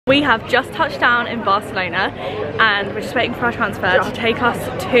We have just touched down in Barcelona and we're just waiting for our transfer to take us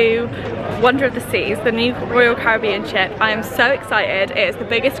to Wonder of the Seas, the new Royal Caribbean ship. I am so excited. It is the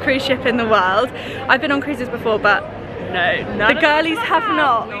biggest cruise ship in the world. I've been on cruises before, but no, the girlies have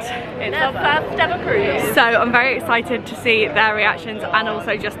not. It's our first ever cruise. So I'm very excited to see their reactions and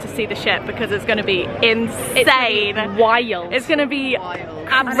also just to see the ship because it's going to be insane. It's wild. It's going to be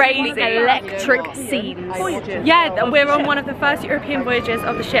crazy. Electric scenes. Yeah, we're on one of the first European voyages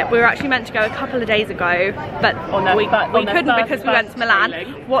of the ship. We were actually meant to go a couple of days ago, but we couldn't because we went to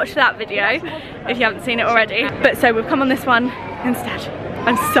Milan. Watch that video if you haven't seen it already. But so we've come on this one instead.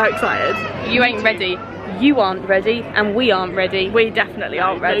 I'm so excited. You ain't ready. You aren't ready, and we aren't ready. We definitely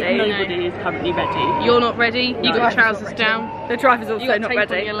aren't ready. Nobody is currently ready. You're not ready. You got your trousers down. The driver's also not tape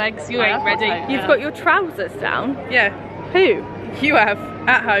ready. on your legs. You ain't ready. You've got your trousers down? Yeah. Who? You have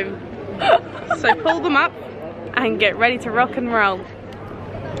at home. So pull them up And get ready to rock and roll.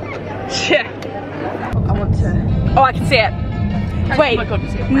 Yeah. I want to. Oh, I can see it. Wait. Oh my God, you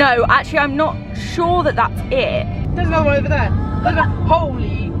see it? No, actually, I'm not sure that that's it. There's another one over there. Look at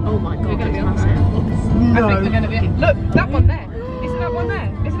holy. Oh my God, They're gonna be it's on massive. I think they're gonna be. Look, that one there. Isn't that one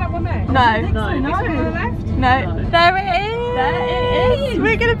there? Isn't that one there? No. No. Is it on the left? No. There it is. There it is.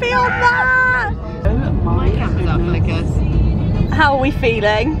 We're gonna be on that. My camera's up, I guess. How are we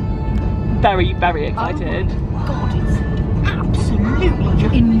feeling? Very, very excited. God, it's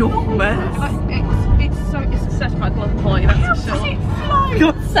absolutely enormous. It's a certified golden boy, that's for sure. For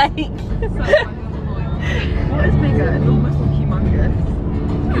God's sake. What is bigger? Enormous or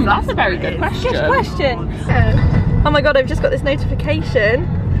humongous? That's a very good question. Good question. Oh my God, I've just got this notification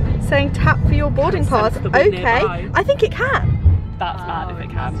saying tap for your boarding pass. Sense that we're Okay, nearby. I think it can. That's mad if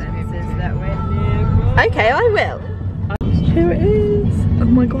it can. Okay, I will. Here it is. Oh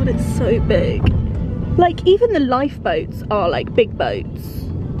my God, it's so big. Like, even the lifeboats are like big boats.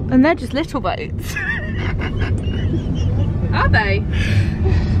 And they're just little boats. Are they?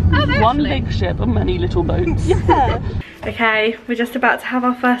 One big ship and many little boats. Yeah. Okay, we're just about to have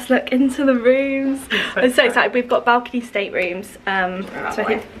our first look into the rooms. I'm so excited. We've got balcony staterooms. So I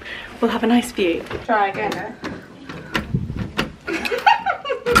think we'll have a nice view. Try again.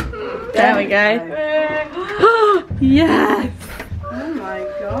 There we go. Yes! Oh my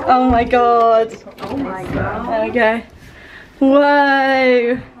god. Oh my God. Oh my god. There we go.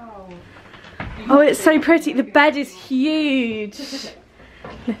 Whoa. Oh, it's so pretty. The bed is huge.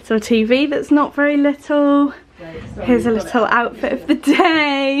 Little TV that's not very little. Here's a little outfit of the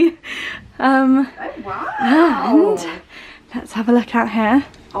day. Wow. And let's have a look out here.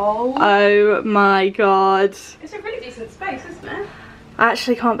 Oh my God. It's a really decent space, isn't it? I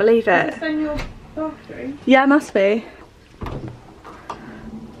actually can't believe it. Is this in your bathroom? Yeah, it must be.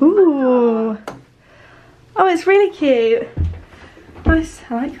 Ooh. Oh, it's really cute. Nice,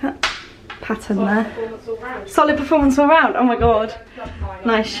 I like that pattern there. Solid performance all round. Oh my God.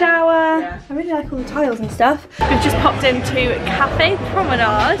 Nice shower. I really like all the tiles and stuff. We've just popped into Cafe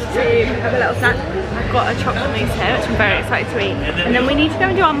Promenade to have a little snack. I've got a chocolate mousse here, which I'm very excited to eat. And then we need to go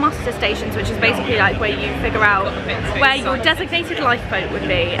and do our muster stations, which is basically like where you figure out where your designated lifeboat would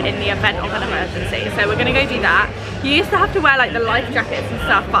be in the event of an emergency. So we're gonna go do that. You used to have to wear like the life jackets and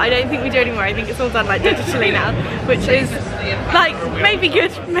stuff, but I don't think we do anymore. I think it's all done like digitally now, which is like maybe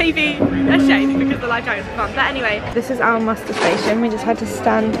good, maybe a shame because the life jackets are fun. But anyway, this is our muster station. We just had to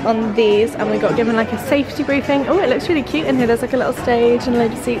stand on these and we got given like a safety briefing. Oh, it looks really cute in here. There's like a little stage and a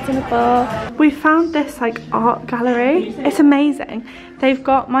load of seats and a bar. We found this like art gallery. It's amazing. They've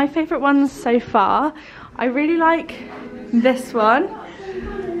got my favourite ones so far. I really like this one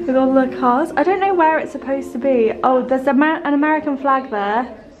with all the cars. I don't know where it's supposed to be. Oh, there's an American flag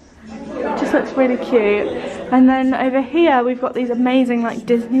there. It just looks really cute. And then over here we've got these amazing like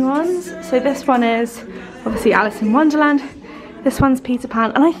Disney ones. So this one is obviously Alice in Wonderland. This one's Peter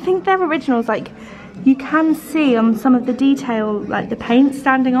Pan, and I think they're originals. Like, you can see on some of the detail like the paint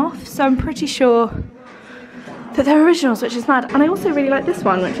standing off, so I'm pretty sure that they're originals, which is mad. And I also really like this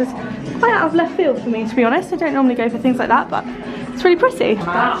one, which is quite out of left field for me, to be honest. I don't normally go for things like that, but it's really pretty.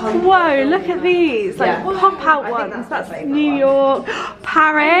 Whoa, look at these, like pop out ones. That's New York,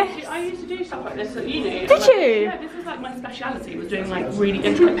 Paris. I used to do stuff like this at uni. Did you? Yeah, this was like my speciality, was doing like really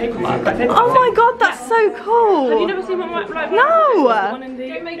intricate paperwork. Oh my God, that's so cool. Have you never seen one like No. the one in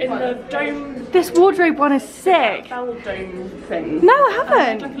the dome? This wardrobe one is sick. Bell dome thing. No, I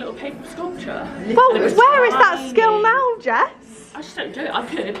haven't. Like a little paper sculpture. Well, where is that skill now, Jess? I just don't do it.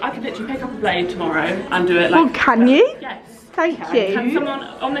 I could literally pick up a blade tomorrow and do it like. Well, can you? Yes. Thank you. Can someone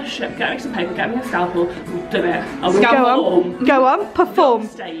on this ship get me some paper, get me a scalpel, do it. I'll Go on, perform.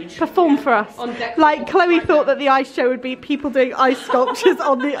 Stage. Perform for us. Like Chloe thought that the ice show would be people doing ice sculptures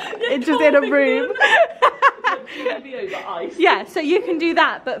on the just in a room. Yeah, so you can do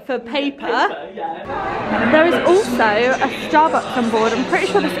that, but for paper. There is also a Starbucks on board. I'm pretty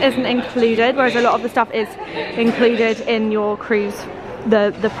sure this isn't included, whereas a lot of the stuff is included in your cruise.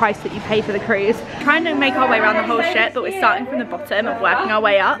 The price that you pay for the cruise. Trying to make our way around the whole ship, but we're starting from the bottom and working our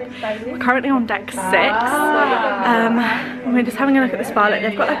way up. We're currently on deck 6. We're just having a look at the spa. Like,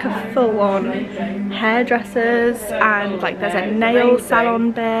 they've got like a full-on hairdressers and like there's a nail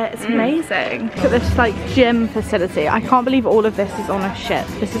salon bit. It's amazing. Look at this like gym facility. I can't believe all of this is on a ship.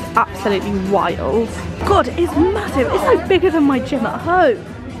 This is absolutely wild. God, it's massive. It's like bigger than my gym at home.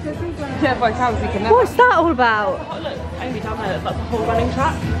 Yeah, by sounds we can. What's that all about? Oh look, only down there, that's like the whole running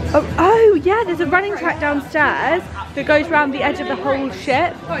track. Oh yeah, there's a running track downstairs that goes around the edge of the whole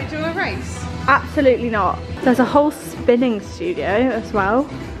ship. What, do a race? Absolutely not. There's a whole spinning studio as well.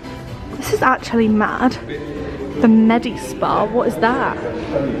 This is actually mad. The Medi Spa, what is that?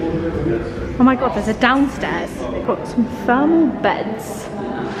 Oh my god, there's a downstairs. They've got some thermal beds.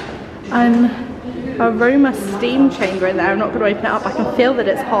 Aroma steam chamber in there. I'm not going to open it up. I can feel that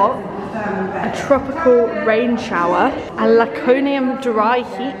it's hot. A tropical rain shower. A Laconium dry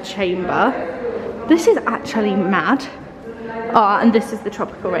heat chamber. This is actually mad. And this is the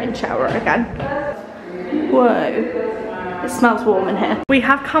tropical rain shower again. Whoa. It smells warm in here. We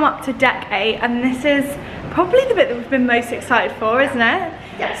have come up to deck 8 and this is probably the bit that we've been most excited for, isn't it?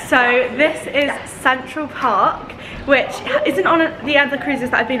 Yes. So this is Central Park, which isn't on the other cruises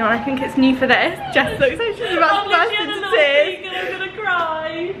that I've been on. I think it's new for this. Jess looks like she's about to burst into tears. I'm gonna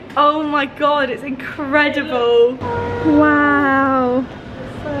cry. Oh my god, it's incredible. Wow.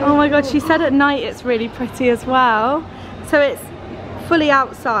 Oh my god, she said at night it's really pretty as well. So it's fully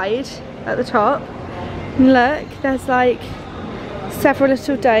outside at the top. And look, there's like several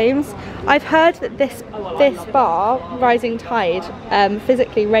little domes. I've heard that this bar, Rising Tide,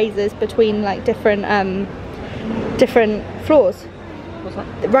 physically raises between like different floors. What's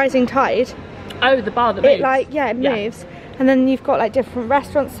that? The Rising Tide. Oh, the bar that moves. It like, yeah, it moves. And then you've got like different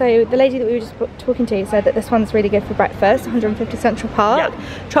restaurants. So the lady that we were just talking to said that this one's really good for breakfast, 150 Central Park.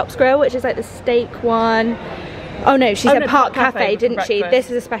 Yeah. Chops Grill, which is like the steak one. Oh no, she said Park Cafe, didn't she? This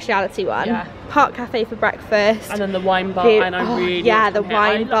is a speciality one. Yeah. Park Cafe for breakfast. And then the wine bar, and I really yeah, the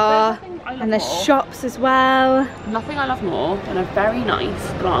wine bar. And there's shops as well. Nothing I love more than a very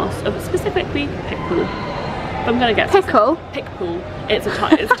nice glass of specifically pickle. I'm gonna get pickle. Pickle. It's a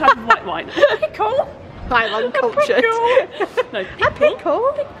type of white wine. Pickle. I'm uncultured. No,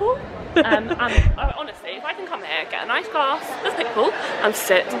 pickle. And honestly, if I can come here, get a nice glass of pickle and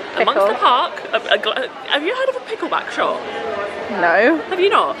sit amongst the park. Have you heard of a pickleback shop? No. Have you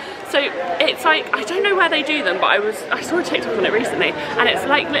not? So it's like, I don't know where they do them, but I saw a TikTok on it recently, and it's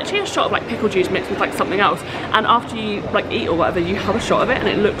like literally a shot of like pickle juice mixed with like something else, and after you like eat or whatever, you have a shot of it and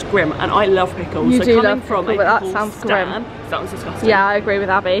it looks grim, and I love pickles. You so do coming love from pickle, but that sounds grim. Sounds disgusting. Yeah, I agree with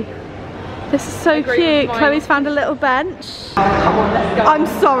Abby. This is so cute. Chloe's found a little bench. Come on, let's go. I'm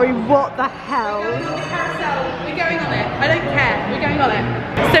sorry, what the hell? We're going on it. I don't care. We're going on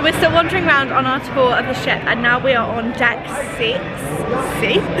it. So we're still wandering around on our tour of the ship, and now we are on deck 6.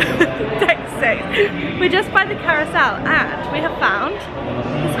 See? Deck 6. We're just by the carousel, and we have found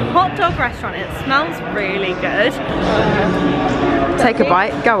this hot dog restaurant. It smells really good. Take a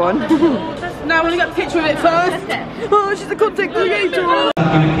bite. Go on. No, I want to get a picture of it first. Oh, she's a content creator.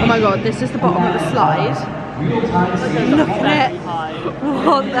 Oh my god, this is the bottom of the slide. Look at it.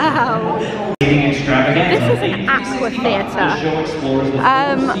 What the hell? This is an aqua theatre.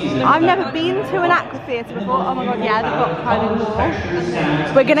 I've never been to an aqua theatre before. Oh my god, yeah, they've got kind of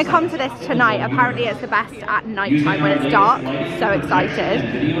more. We're going to come to this tonight. Apparently it's the best at night time when it's dark. So excited.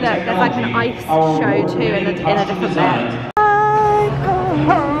 Look, there's like an ice show too in a different bit.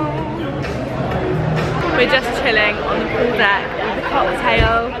 We're just chilling on the pool deck with a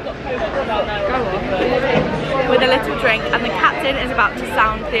cocktail, with a little drink, and the captain is about to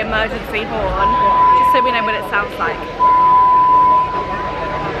sound the emergency horn, just so we know what it sounds like.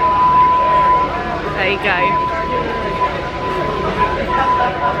 There you go.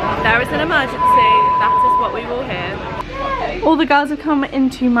 There is an emergency, that is what we will hear. All the girls have come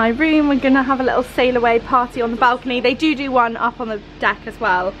into my room. We're gonna have a little sail away party on the balcony. They do one up on the deck as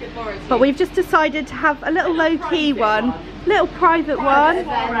well, but we've just decided to have a little low-key one, little private one,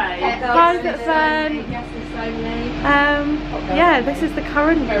 private event. Yeah, this is the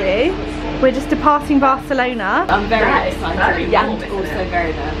current view. We're just departing Barcelona. I'm very excited and also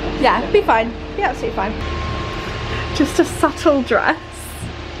very nervous. Yeah, be fine, be absolutely fine. just a subtle dress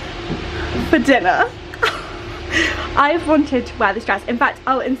for dinner. I've wanted to wear this dress. In fact,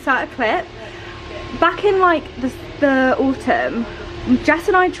 I'll insert a clip. Back in like the autumn, Jess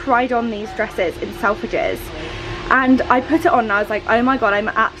and I tried on these dresses in Selfridges, and I put it on and I was like, oh my god, I'm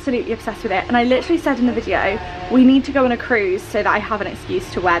absolutely obsessed with it. And I literally said in the video, we need to go on a cruise so that I have an excuse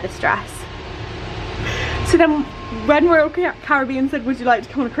to wear this dress. So then when Royal Caribbean said, would you like to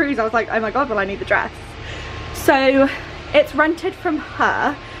come on a cruise, I was like, oh my god, well I need the dress. So it's rented from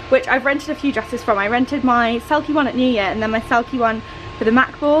her, which I've rented a few dresses from. I rented my Selkie one at New Year, and then my Selkie one for the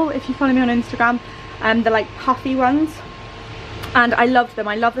Mac Ball, if you follow me on Instagram, the like puffy ones. And I loved them.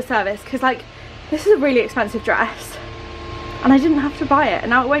 I love the service, because like this is a really expensive dress and I didn't have to buy it, and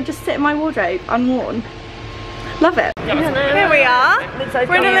now it won't just sit in my wardrobe unworn. Love it. Here we are.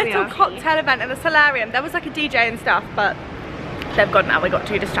 We're in a little cocktail event in the solarium. There was like a DJ and stuff, but they've gone now. We got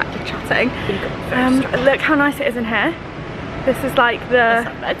too distracted chatting. Look how nice it is in here. This is like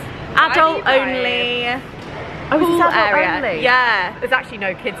the adult only pool area. Only? Yeah. There's actually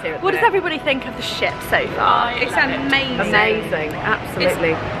no kids here. What does everybody think of the ship so far? It's amazing. Amazing,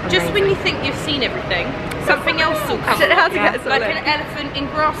 absolutely. Just when you think you've seen everything, something else will come. Like an elephant in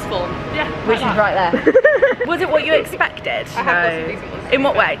grass form. Yeah. Which is right there. Was it what you expected? No. In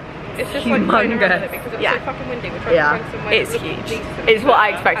what way? It's just humongous. like because it's so fucking windy. We're trying to find somewhere. It's huge. It's what I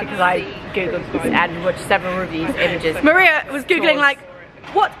expected, because I googled and watched several reviews, images. Maria was googling like,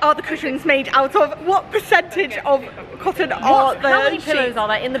 what are the cushions made out of? What percentage of cotton are the How many sheets? pillows are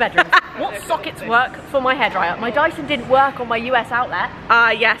there in the bedroom? What sockets work for my hairdryer? My Dyson didn't work on my US outlet.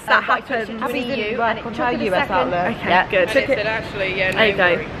 Yes, that happens. EU and it took a US outlet. Okay, yeah. good. Actually, yeah, There you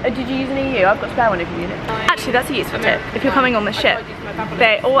go. Did you use an EU? I've got a spare one if you need it. Actually, that's a useful tip. If you're coming on the ship,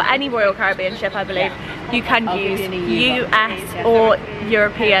 or any Royal Caribbean ship, I believe, you can use US or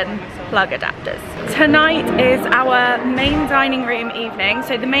European plug adapters. Tonight is our main dining room evening.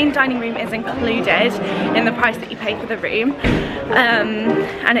 So the main dining room is included in the price that you pay for the room.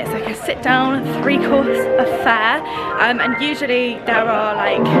 And it's like a sit down 3-course affair. And usually there are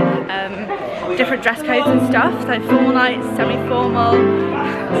like different dress codes and stuff. So formal nights, semi-formal,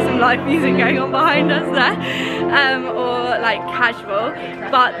 some live music going on behind us there, or like casual.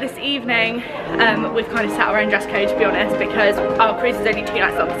 But this evening we've kind of set our own dress code, to be honest, because our cruise is only 2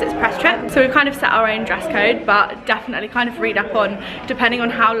 nights long because it's a press trip. So we've kind of set our own dress code, but definitely kind of read up on, depending on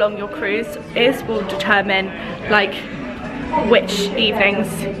how long your cruise is, will determine like which evenings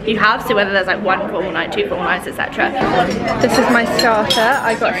you have, so whether there's like 1 formal night, 2 formal nights, etc. This is my starter.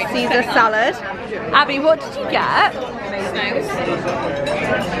 I got a Caesar salad. Abby, what did you get? Snails.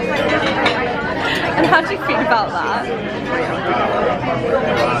 And how do you feel about that?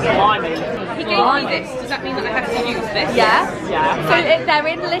 He gave me this. Does that mean that I have to use this? Yeah. So they're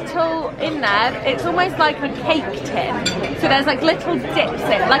in little, in there, it's almost like a cake tin. So there's like little dips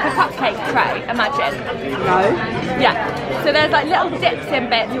in, like a cupcake tray, imagine. No. Yeah. So there's like little dips in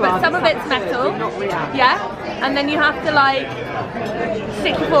bits, but some of it's metal. Yeah. And then you have to like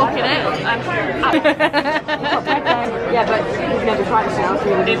stick your fork in it. Yeah, but you've never tried it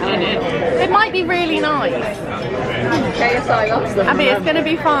now. It might be really nice. KSI loves them. I mean, it's gonna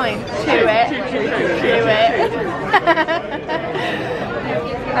be fine. Chew it. Chew it.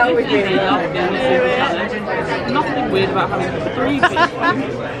 How are we doing? Nothing weird about having 3 big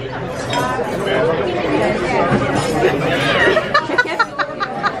Is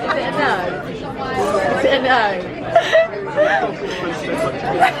it a no? Is it a no?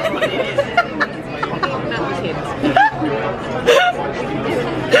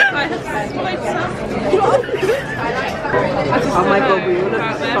 Oh my god, we all look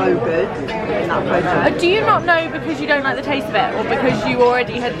so good in that photo. Do you not know because you don't like the taste of it, or because you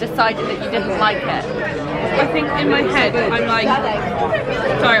already had decided that you didn't like it? I think in my head I'm like,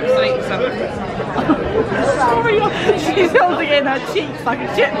 sorry, I'm still eating something. Sorry, she's holding it in her cheeks like a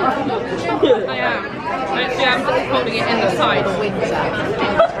chipmunk. I am. Actually, I'm just holding it in the side.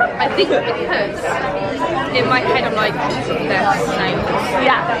 I think because in my head I'm like, they're snails.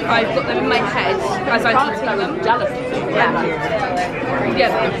 Yeah. I've got them in my head as I'm eating them. Jealous. Yeah. Yeah,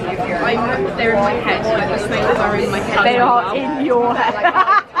 they're in my head. Like the snails are in my head. They are in your head.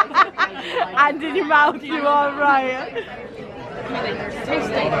 And in your mouth, you are right. They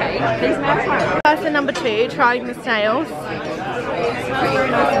taste okay. Person number 2, trying the snails.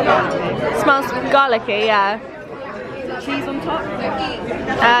 Smells garlicky, yeah. Cheese on top?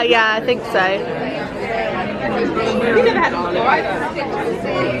 Yeah, I think so. You've never had it before, right?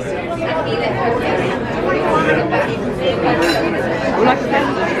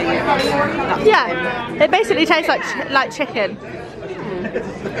 Yeah, it basically tastes like chicken.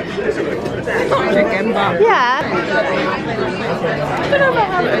 drinking, but Yeah. I don't know if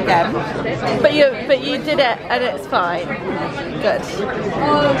I'll have it again. But you did it and it's fine. Good.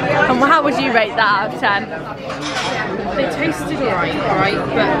 And how would you rate that out of 10? They tasted alright,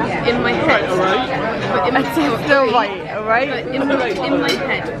 but in my head, Alright. But in my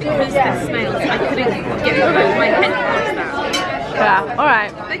head, because they're snails, I couldn't get my head past that. Yeah,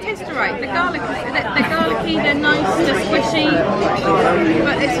 alright. They taste alright. They're garlicky, they're nice, they're squishy,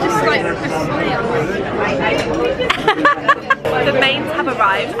 but it's just like a snail. The mains have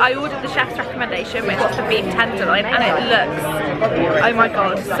arrived. I ordered the chef's recommendation, which is the beef tenderloin, and it looks, oh my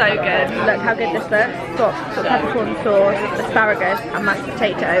god, so good. Look how good this looks. Got peppercorn sauce, asparagus, and mashed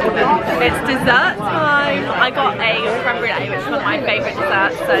potato. It's dessert time. I got a creme brulee, which is one of my favourite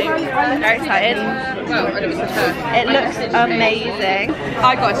desserts, so very excited. It looks amazing.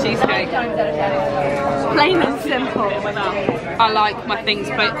 I got a cheesecake. Plain and simple. I like my things,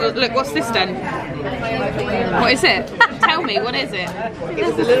 but look, what's this then? What is it? Tell me, what is it?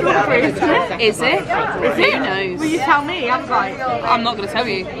 It's a little bit isn't it? Is it? Who knows? Will you tell me? I'm not going to tell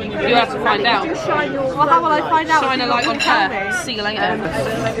you. You have to find out. Well, how will I find out? Shine a light on her. See you later.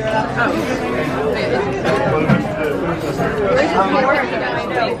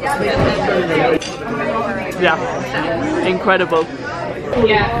 Yeah, incredible.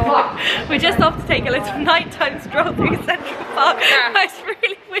 Yeah. We're just off to take a little nighttime stroll through Central Park. It's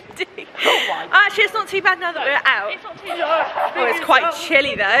really windy. Actually, it's not too bad now that we're out. It's not too dark. Oh, it's quite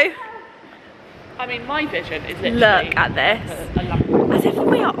chilly though. I mean, my vision is literally... Look at this. As if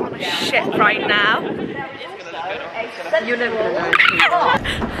we are on a ship right now. You're never gonna know.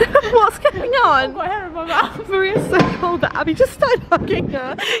 What's going on? I've got hair in my mouth. Maria's so cold that Abby just started hugging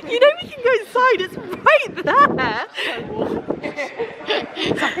her. You know we can go inside, it's right there.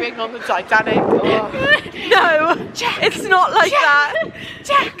 It's like being on the Titanic. No, Jack, it's not like that.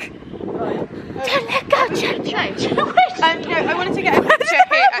 Jack! Don't let go, Jack. No, I wanted to get a picture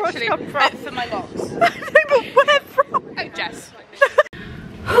here actually for my locks. No, but where from? Oh, Jess.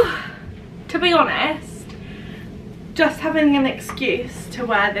 To be honest, just having an excuse to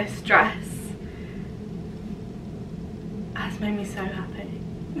wear this dress has made me so happy.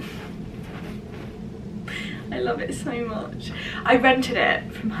 I love it so much. I rented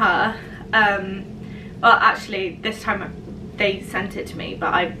it from her. Well, actually, this time they sent it to me,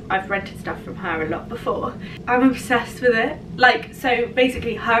 but I've rented stuff from her a lot before. I'm obsessed with it. Like, so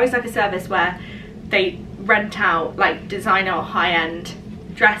basically, her is like a service where they rent out like designer or high-end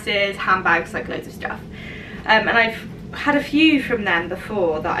dresses, handbags, like loads of stuff. And I've had a few from them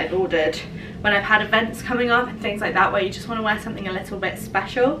before that I've ordered when I've had events coming up and things like that where you just want to wear something a little bit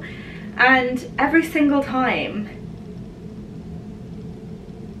special. And every single time,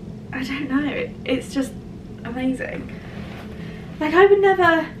 I don't know, it's just amazing. Like, I would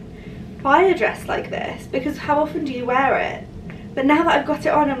never buy a dress like this because how often do you wear it? But now that I've got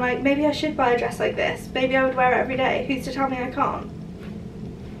it on, I'm like, maybe I should buy a dress like this. Maybe I would wear it every day. Who's to tell me I can't?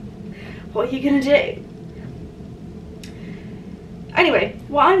 What are you gonna do? Anyway,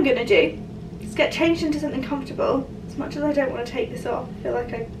 what I'm gonna do is get changed into something comfortable, as much as I don't want to take this off. I feel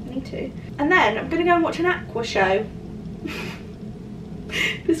like I need to. And then I'm gonna go and watch an aqua show.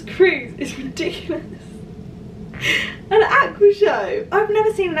 This cruise is ridiculous. An aqua show. I've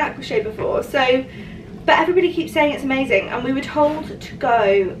never seen an aqua show before, so, but everybody keeps saying it's amazing, and we were told to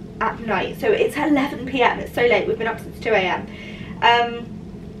go at night, so it's 11 PM, it's so late, we've been up since 2 AM.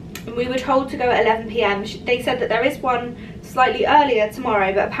 We were told to go at 11 PM. They said that there is one slightly earlier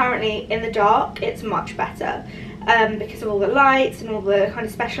tomorrow, but apparently in the dark it's much better because of all the lights and all the kind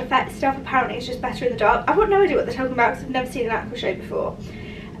of special effects stuff. Apparently it's just better in the dark. I've got no idea what they're talking about because I've never seen an aqua show before.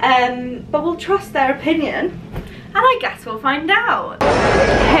 But we'll trust their opinion and I guess we'll find out.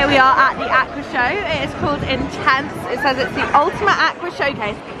 Here we are at the aqua show. It is called Intense. It says it's the ultimate aqua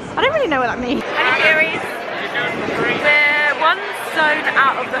showcase. I don't really know what that means. Any theories? We're one zone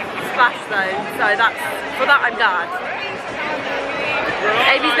out of the splash zone, so for that I'm glad.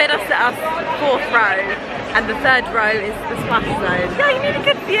 Amy's made us sit up 4th row, and the 3rd row is the splash zone. Yeah, you need a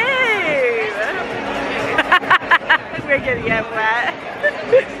good view! We're gonna get wet.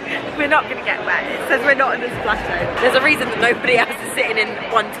 We're not gonna get wet. It says we're not in the splash zone. There's a reason that nobody else is sitting in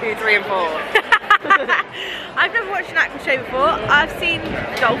 1, 2, 3 and 4. I've never watched an aqua show before. I've seen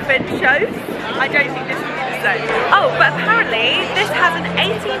dolphin shows. I don't think this would be the same. Oh, but apparently this has an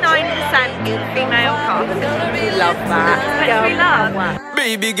 89% female cast. Love that. Which we love.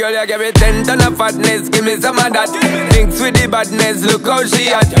 Baby girl, you give me 10 ton of fatness, give me some of that. Thinks with the badness, look how she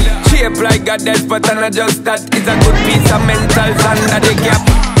at. Shape like a death, but I'm not just that. It's a good piece of mental under the cap.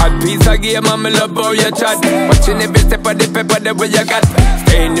 A piece of game, I'm love how you chat. Watching every step of the paper, the way you got.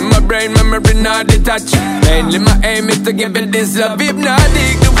 Staying in my brain, memory not detach. Mainly my aim is to give it this love.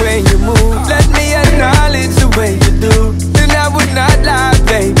 Hypnotic the way you move. Let me acknowledge the way you do. Then I would not lie,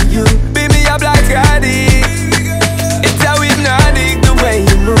 baby. You beat me up like Scotty. It's how hypnotic the way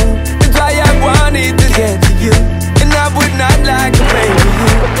you move. That's why I wanted to get to you. And I would not like a baby.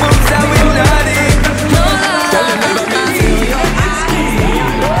 You moves how hypnotic. Girl, you never meant to.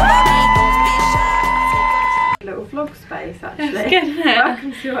 Little vlog space actually. It's good, isn't it?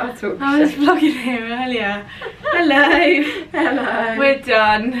 Welcome to our talk show. I was vlogging here earlier. Hello. Hello. We're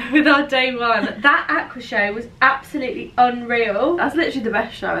done with our day one. That aqua show was absolutely unreal. That's literally the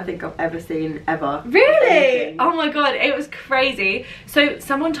best show I think I've ever seen ever. Really? Oh my god, it was crazy. So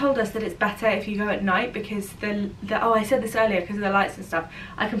someone told us that it's better if you go at night because the oh, I said this earlier because of the lights and stuff.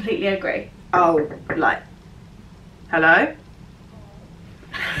 I completely agree. Oh, like, hello?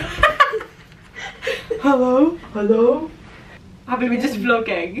 Hello? Hello? Have we been just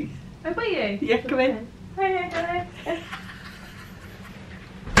vlogging? How about you? Yeah, come in. Hello.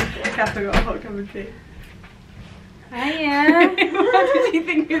 Catherine got a hot cup of tea. Hiya. What did you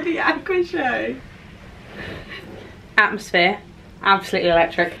think of the aqua show? Atmosphere, absolutely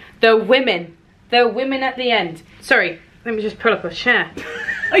electric. The women at the end. Sorry, let me just pull up a chair.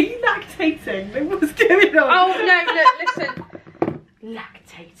 Are you lactating? Like, what's going on? Oh no, look, listen.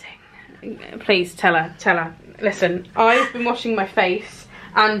 Lactating. Please tell her. Listen, I've been washing my face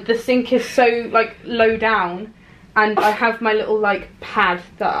and the sink is so like low down and I have my little like pad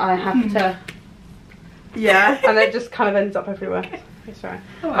that I have to, Yeah. and it just kind of ends up everywhere. It's alright.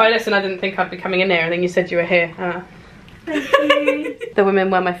 Oh, listen, I didn't think I'd be coming in here and then you said you were here. Thank you. The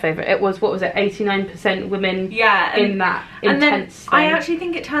women were my favourite. It was, what was it, 89% women and, in that and intense then I thing. actually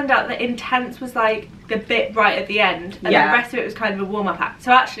think it turned out that intense was like the bit right at the end and Yeah. the rest of it was kind of a warm-up act.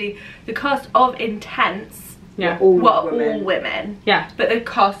 So actually the cast of intense Yeah. were all women. Yeah. But the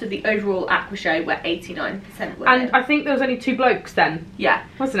cast of the overall aqua show were 89% women. And I think there was only 2 blokes then, yeah.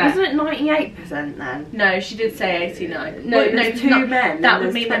 wasn't it? Wasn't it 98% then? No, she did say 89. No, Well, there's 2 not- men That and would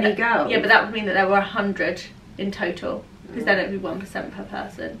there's mean 20 that girls. Yeah, but that would mean that there were 100 in total. Because then it would be 1% per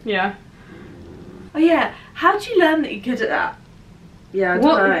person. Yeah. Oh yeah, how do you learn that you're good at that? Yeah, I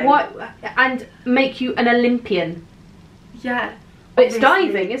don't know. What, and make you an Olympian? Yeah. But it's Obviously.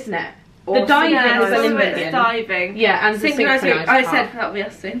 diving, isn't it? Or The diving Yeah, is some of it's Olympian. diving. Yeah, and the Synchronised. synchronised I part. said that'll be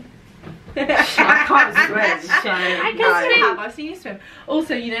us soon. I can't swim, so I no. can swim. I've seen you swim.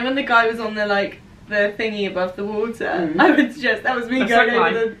 Also, you know when the guy was on the like the thingy above the water, I would suggest that was me The going zip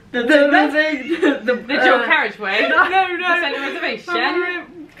line. over the The dual carriageway? No, The centre reservation?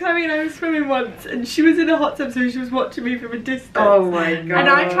 Chloe and I were swimming once and she was in a hot tub so she was watching me from a distance. Oh my god. And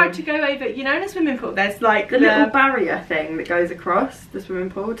I tried to go over, you know in a swimming pool there's like the little barrier thing that goes across the swimming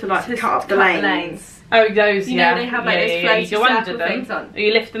pool to like cut up the lanes. Oh, those, You know, yeah. they have, like, yeah, those yeah, you floaty go under circle them. things on.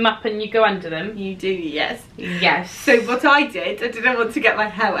 You lift them up and you go under them. You do, yes. Yes. So what I did, I didn't want to get my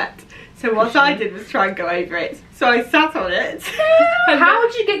hair wet. So what I did was try and go over it. So I sat on it. How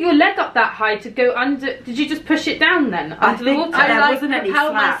did you get your leg up that high to go under? Did you just push it down then I under the think water? there I like wasn't any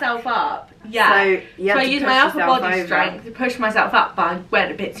propelled slack. myself up. Yeah. So you had I to used push my upper yourself body over. strength to push myself up, but I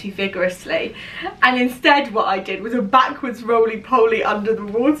went a bit too vigorously. And instead what I did was a backwards roly-poly under the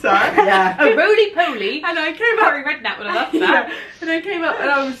water. Yeah. A roly-poly. And I came Harry up. Redknapp would have loved Yeah. that. And I came up and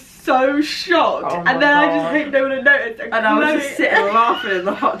I was so shocked. Oh my and then I just God. think no one had noticed. And I was just sitting laughing in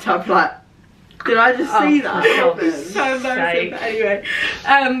the hot tub like, did I just Oh, see that for happen? God's So embarrassing, sake. but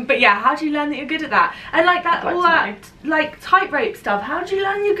anyway. But yeah, how do you learn that you're good at that? And like that, I'd all like that, like tightrope stuff. How do you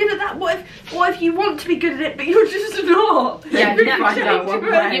learn you're good at that? What if you want to be good at it, but you're just not? Yeah, You naturally. find out one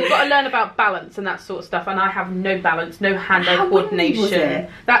way. You've got to learn about balance and that sort of stuff, and I have no balance, no hand-eye How windy coordination. was it?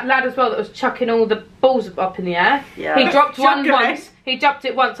 That lad as well that was chucking all the balls up in the air. Yeah. He dropped one Chucking it. once. He dropped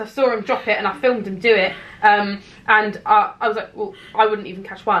it once. I saw him drop it, and I filmed him do it. And I was like, well, I wouldn't even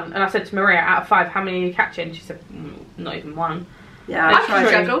catch one. And I said to Maria, out of 5, how many are you catching? She said, not even one. Yeah, I I can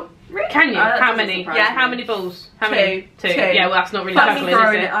tried. juggle. Can you? that How doesn't many? surprise Yeah, me. how many balls? How Two. many? Two. Two. Yeah, well, that's not really Funny juggling,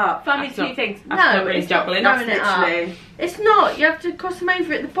 throwing is it it? up. Funny That's two not- things. that's No, not really it's juggling. not That's throwing it up. literally. It's not. You have to cross them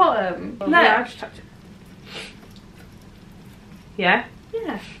over at the bottom. No. Yeah, I've just touched it. Yeah?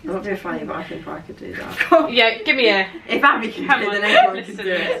 Yeah. That would be funny, but I think I could do that. Yeah, give me a... If Abby can Come do it, on, then everyone listen, can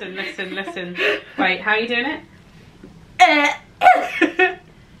do it. listen. Wait, how are you doing it? Yeah.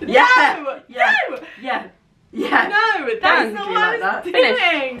 No. Yeah. No. Yeah. Yeah. No, that's Done. not Do what like I was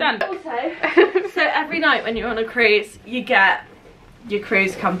that. doing. Done. Also, so every night when you're on a cruise, you get your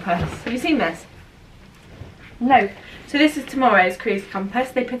cruise compass. Have you seen this? No. So this is tomorrow's cruise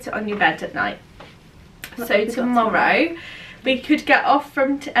compass. They put it on your bed at night. So tomorrow, we could get off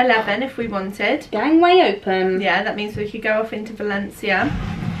from 11 if we wanted. Gangway open. Yeah, that means we could go off into Valencia.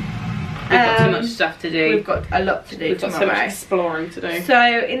 We've got too much stuff to do. We've got a lot to do tomorrow. We've got so much exploring to do.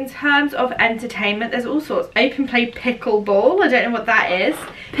 So in terms of entertainment, there's all sorts. Open play pickleball. I don't know what that is.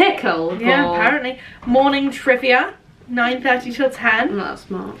 Pickleball? Yeah, apparently. Morning trivia, 9:30 till 10. Oh, that's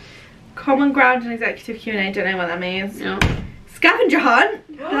smart. Common ground and executive Q&A. Don't know what that means. Yeah. Scavenger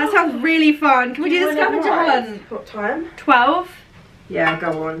hunt. That sounds really fun. Can we do the scavenger hunt? What time? 12. Yeah,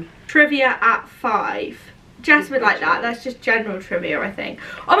 go on. Trivia at 5. Jess would like that. That's just general trivia, I think.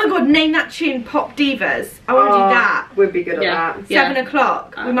 Oh my god, name that tune Pop Divas. I want to do that. We'd be good at that. 7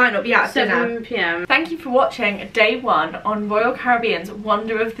 o'clock. We might not be out at 7 PM. Thank you for watching day 1 on Royal Caribbean's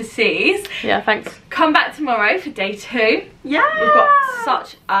Wonder of the Seas. Yeah, thanks. Come back tomorrow for day 2. Yeah. We've got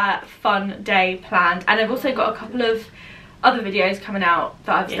such a fun day planned. And I've also got a couple of other videos coming out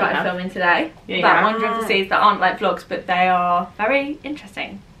that I've started filming today. About Wonder of the Seas that aren't like vlogs, but they are very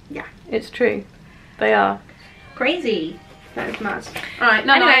interesting. Yeah, it's true. They are. Crazy. That is mad. Alright,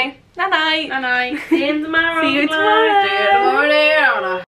 night night. Anyway, night night. Night night. See you tomorrow. See you tomorrow. See you tomorrow.